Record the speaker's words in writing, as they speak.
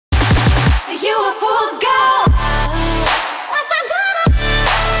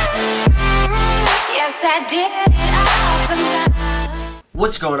I did it all for love.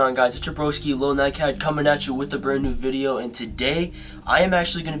 What's going on, guys? It's your broski Lil Nightcat coming at you with a brand new video, and today I am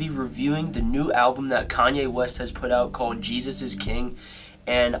actually going to be reviewing the new album that Kanye West has put out called Jesus is King.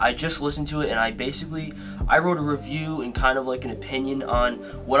 And I just listened to it, and I wrote a review and kind of like an opinion on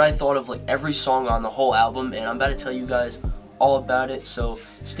what I thought of like every song on the whole album, and I'm about to tell you guys all about it. So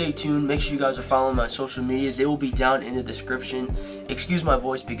stay tuned. Make sure you guys are following my social medias. They will be down in the description. Excuse my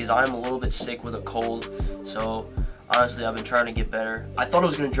voice because I'm a little bit sick with a cold, so honestly I've been trying to get better. I thought it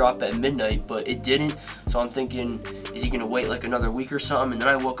was going to drop at midnight, but it didn't, so I'm thinking, is he going to wait like another week or something? And then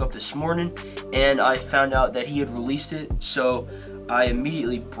I woke up this morning and I found out that he had released it, so I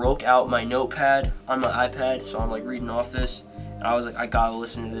immediately broke out my notepad on my iPad, so I'm like reading off this, and I was like, I gotta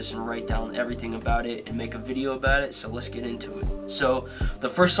listen to this and write down everything about it and make a video about it, so let's get into it. So the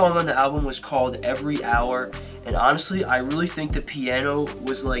first song on the album was called Every Hour, and honestly I really think the piano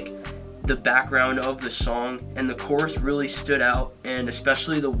was like the background of the song, and the chorus really stood out, and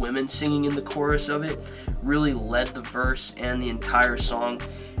especially the women singing in the chorus of it really led the verse and the entire song,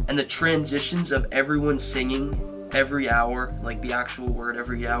 and the transitions of everyone singing every hour, like the actual word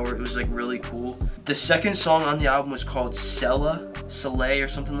every hour, it was like really cool. The second song on the album was called Soleil or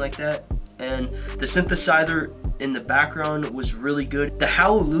something like that, and the synthesizer in the background was really good. The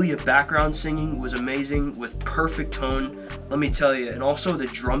Hallelujah background singing was amazing with perfect tone, let me tell you, and also the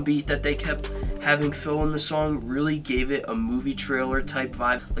drum beat that they kept having fill in the song really gave it a movie trailer type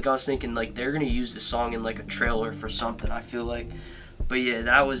vibe. Like I was thinking like they're gonna use the song in like a trailer for something, I feel like. But yeah,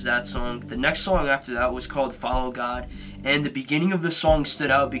 that was that song. The next song after that was called Follow God, and the beginning of the song stood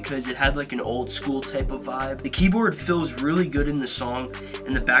out because it had like an old school type of vibe. The keyboard feels really good in the song,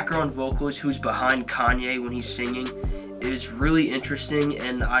 and the background vocalist who's behind Kanye when he's singing is really interesting,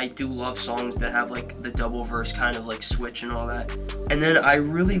 and I do love songs that have like the double verse kind of like switch and all that. And then I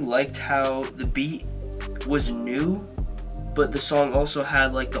really liked how the beat was new, but the song also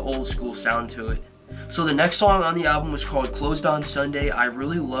had like the old school sound to it. So the next song on the album was called Closed on Sunday. I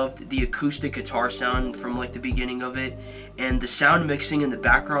really loved the acoustic guitar sound from like the beginning of it, and the sound mixing and the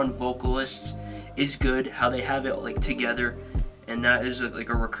background vocalists is good, how they have it like together, and that is like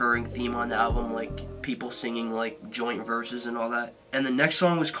a recurring theme on the album, like people singing like joint verses and all that. And the next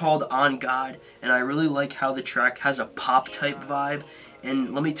song was called On God, and I really like how the track has a pop type vibe,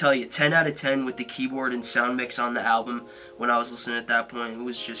 and let me tell you, 10 out of 10 with the keyboard and sound mix on the album. When I was listening at that point, it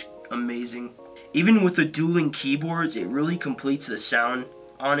was just amazing. Even with the dueling keyboards, it really completes the sound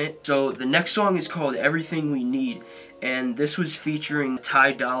on it. So the next song is called Everything We Need, and this was featuring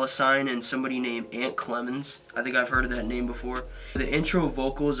Ty Dolla $ign and somebody named Aunt Clemens. I think I've heard of that name before. The intro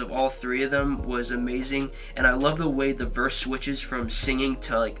vocals of all three of them was amazing, and I love the way the verse switches from singing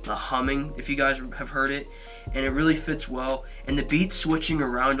to like the humming, if you guys have heard it, and it really fits well. And the beat switching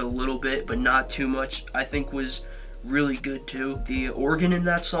around a little bit, but not too much, I think was really good too. The organ in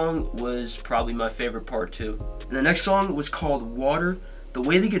that song was probably my favorite part too. And the next song was called Water. The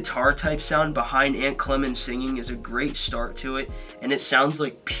way the guitar type sound behind Aunt Clemens singing is a great start to it, and it sounds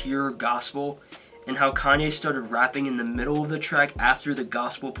like pure gospel, and how Kanye started rapping in the middle of the track after the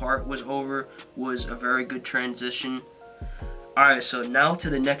gospel part was over was a very good transition. Alright, so now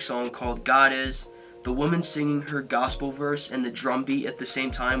to the next song called God Is. The woman singing her gospel verse and the drum beat at the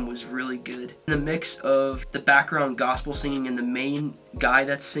same time was really good. The mix of the background gospel singing and the main guy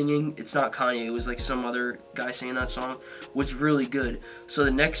that's singing, it's not Kanye, it was like some other guy singing that song, was really good. So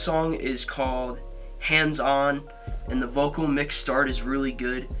the next song is called Hands On, and the vocal mix start is really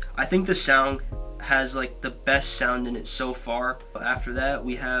good. I think the sound has like the best sound in it so far. After that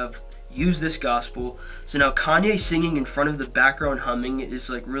we have Use This Gospel. So now Kanye singing in front of the background humming is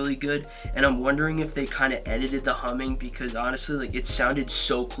like really good, and I'm wondering if they kind of edited the humming, because honestly like it sounded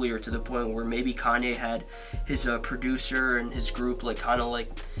so clear to the point where maybe Kanye had his producer and his group like kind of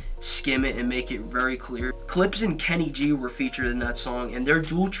like skim it and make it very clear. Clips and Kenny G were featured in that song, and their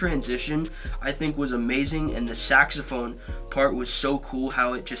dual transition I think was amazing, and the saxophone part was so cool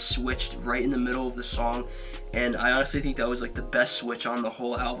how it just switched right in the middle of the song, and I honestly think that was like the best switch on the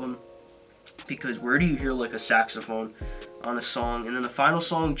whole album, because where do you hear like a saxophone on a song? And then the final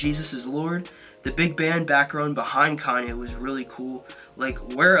song, Jesus is Lord, the big band background behind Kanye was really cool. Like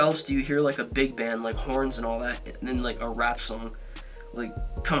where else do you hear like a big band, like horns and all that, and then like a rap song? Like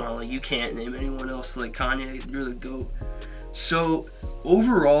come on, like you can't name anyone else like Kanye, you're the GOAT. So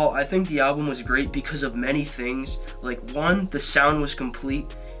overall I think the album was great because of many things. Like one, the sound was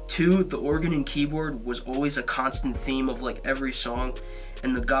complete. Two, the organ and keyboard was always a constant theme of like every song,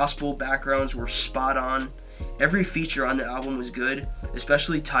 and the gospel backgrounds were spot on. Every feature on the album was good,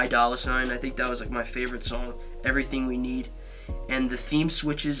 especially Ty Dolla $ign. I think that was like my favorite song, Everything We Need. and the theme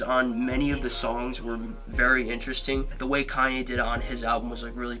switches on many of the songs were very interesting. The way Kanye did it on his album was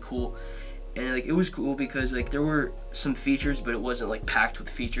like really cool. And like it was cool because like there were some features, but it wasn't like packed with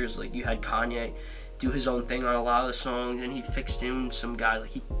features. Like you had Kanye do his own thing on a lot of the songs, and he fixed in some guy,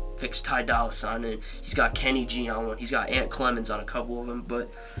 like he fixed Ty Dolla $ign, and he's got Kenny G on one, he's got Ant Clemens on a couple of them,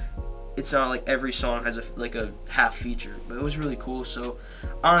 but it's not like every song has a half feature. But it was really cool. So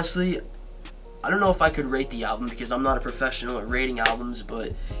honestly, I don't know if I could rate the album because I'm not a professional at rating albums,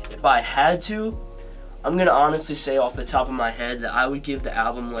 but if I had to, I'm gonna honestly say off the top of my head that I would give the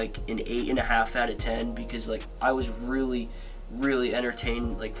album like an 8.5 out of 10 because like I was really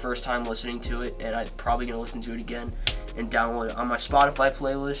entertained like first time listening to it, and I'm probably gonna listen to it again and download it on my Spotify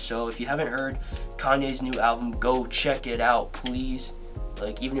playlist. So if you haven't heard Kanye's new album, go check it out, please.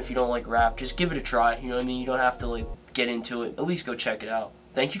 Like even if you don't like rap, just give it a try. You know what I mean? You don't have to like get into it. At least go check it out.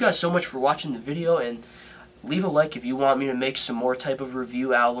 Thank you guys so much for watching the video, and leave a like if you want me to make some more type of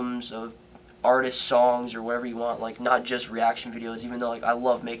review albums of artist songs or whatever you want, like not just reaction videos, even though like I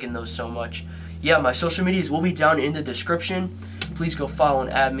love making those so much. Yeah, my social medias will be down in the description. Please go follow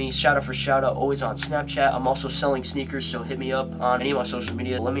and add me. Shout out for shout out, always on Snapchat. I'm also selling sneakers, so hit me up on any of my social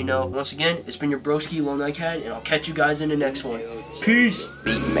media. Let me know. Once again, it's been your broski, Lil Nightcat, and I'll catch you guys in the next one. Peace.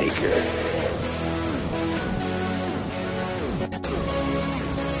 Beat maker.